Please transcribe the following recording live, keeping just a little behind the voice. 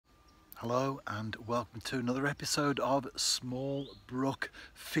Hello and welcome to another episode of Small Brook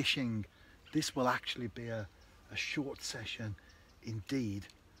Fishing. This will actually be a short session indeed.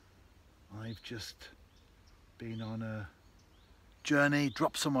 I've just been on a journey,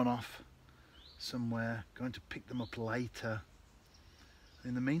 dropped someone off somewhere, going to pick them up later.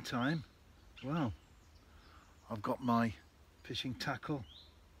 In the meantime, well, I've got my fishing tackle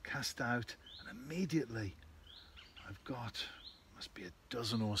cast out and immediately I've got, must be a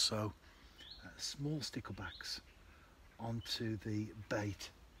dozen or so small sticklebacks onto the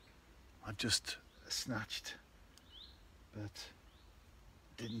bait. I've just snatched but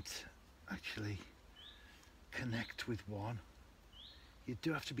didn't actually connect with one. You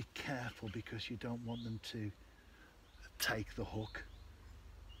do have to be careful because you don't want them to take the hook.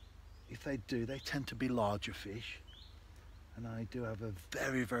 If they do, they tend to be larger fish, and I do have a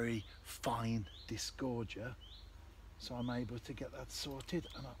very fine disgorger, so I'm able to get that sorted.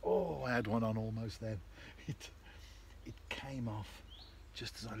 And I had one on almost then. It came off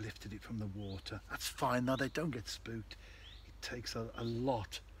just as I lifted it from the water. That's fine though, they don't get spooked. It takes a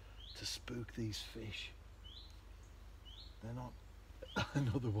lot to spook these fish. They're not.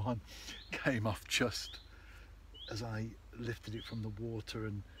 Another one came off just as I lifted it from the water,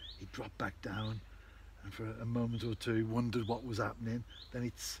 and it dropped back down, and for a moment or two wondered what was happening. Then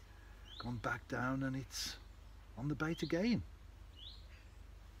it's gone back down and it's on the bait again.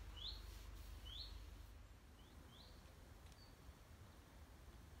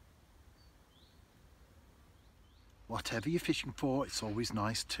 Whatever you're fishing for, it's always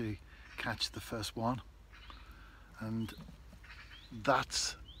nice to catch the first one, and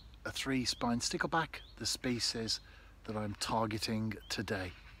that's a 3-spine stickleback, the species that I'm targeting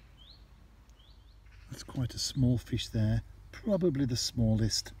today. That's quite a small fish there, probably the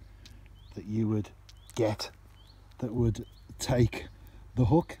smallest that you would get that would take the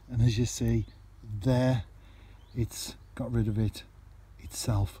hook, and as you see there, it's got rid of it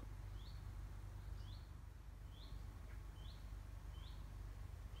itself.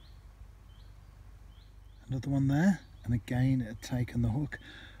 Another one there, and again it taken the hook.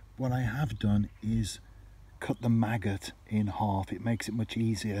 What I have done is cut the maggot in half. It makes it much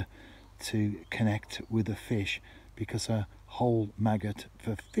easier to connect with a fish, because a whole maggot,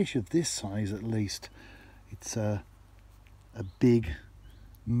 for fish of this size at least, it's a big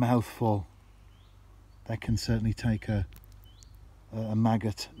mouthful. That can certainly take a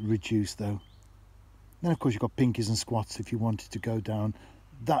maggot reduced though. Then of course you've got pinkies and squats if you wanted to go down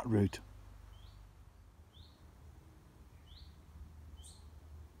that route.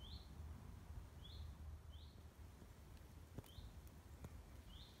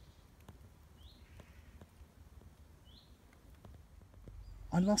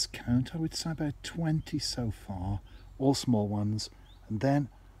 I lost count, I would say about 20 so far, all small ones, and then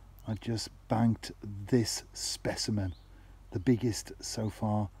I just banked this specimen, the biggest so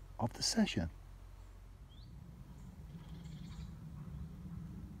far of the session.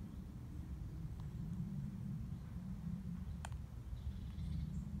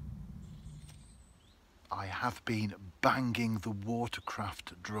 I have been banging the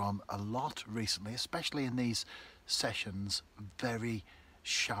Watercraft drum a lot recently, especially in these sessions, very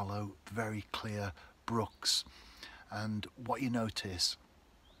shallow, very clear brooks. And what you notice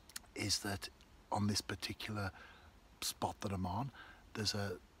is that on this particular spot that I'm on, there's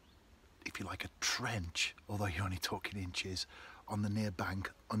a, if you like, a trench, although you're only talking inches, on the near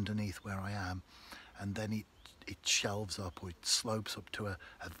bank underneath where I am, and then it shelves up, or it slopes up to a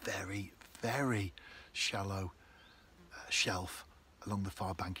very shallow shelf along the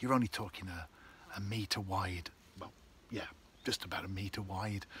far bank. You're only talking a metre wide, well, yeah, just about a metre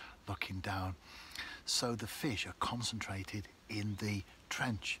wide looking down. So the fish are concentrated in the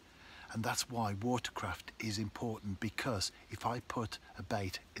trench, and that's why Watercraft is important, because if I put a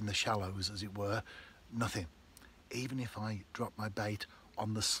bait in the shallows, as it were, nothing. Even if I drop my bait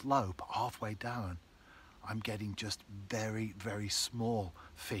on the slope halfway down, I'm getting just very small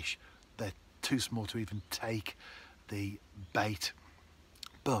fish. They're too small to even take the bait.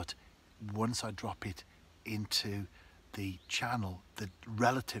 But once I drop it into the channel, the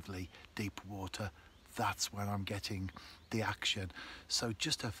relatively deep water, that's where I'm getting the action. So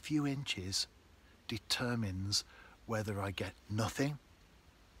just a few inches determines whether I get nothing,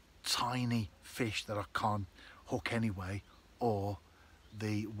 tiny fish that I can't hook anyway, or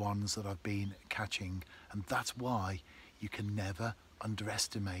the ones that I've been catching. And that's why you can never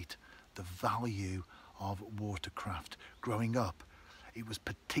underestimate the value of Watercraft. Growing up, it was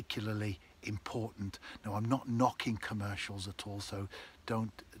particularly important. Now, I'm not knocking commercials at all, so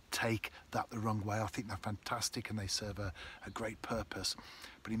don't take that the wrong way. I think they're fantastic and they serve a great purpose.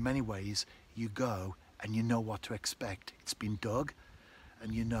 But in many ways, you go and you know what to expect. It's been dug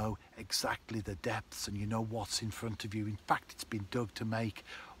and you know exactly the depths and you know what's in front of you. In fact, it's been dug to make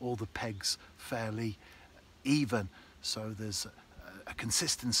all the pegs fairly even, so there's a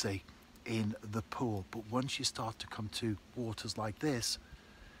consistency in the pool. But once you start to come to waters like this,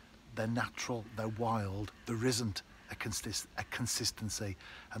 they're natural, they're wild, there isn't a consistency,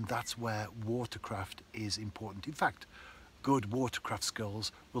 and that's where watercraft is important. In fact, good watercraft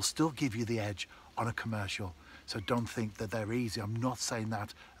skills will still give you the edge on a commercial, so don't think that they're easy. I'm not saying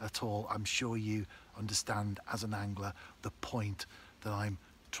that at all. I'm sure you understand as an angler the point that I'm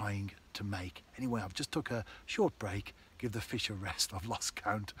trying to make. Anyway, I've just took a short break, give the fish a rest. I've lost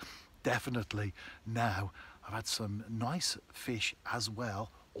count definitely now. I've had some nice fish as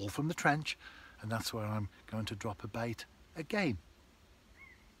well, all from the trench, and that's where I'm going to drop a bait again.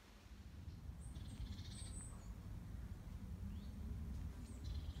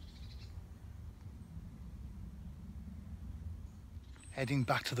 Heading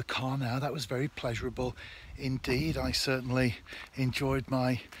back to the car now. That was very pleasurable indeed. I certainly enjoyed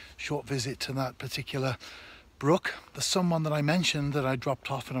my short visit to that particular brook. There's someone that I mentioned that I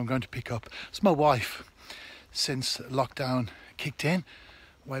dropped off and I'm going to pick up. It's my wife. Since lockdown kicked in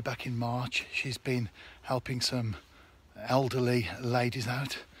way back in March, she's been helping some elderly ladies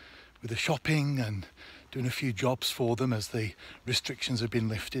out with the shopping and doing a few jobs for them as the restrictions have been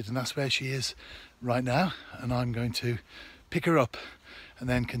lifted, and that's where she is right now, and I'm going to pick her up and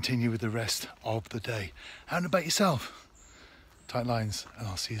then continue with the rest of the day. How about yourself? Tight lines, and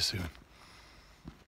I'll see you soon.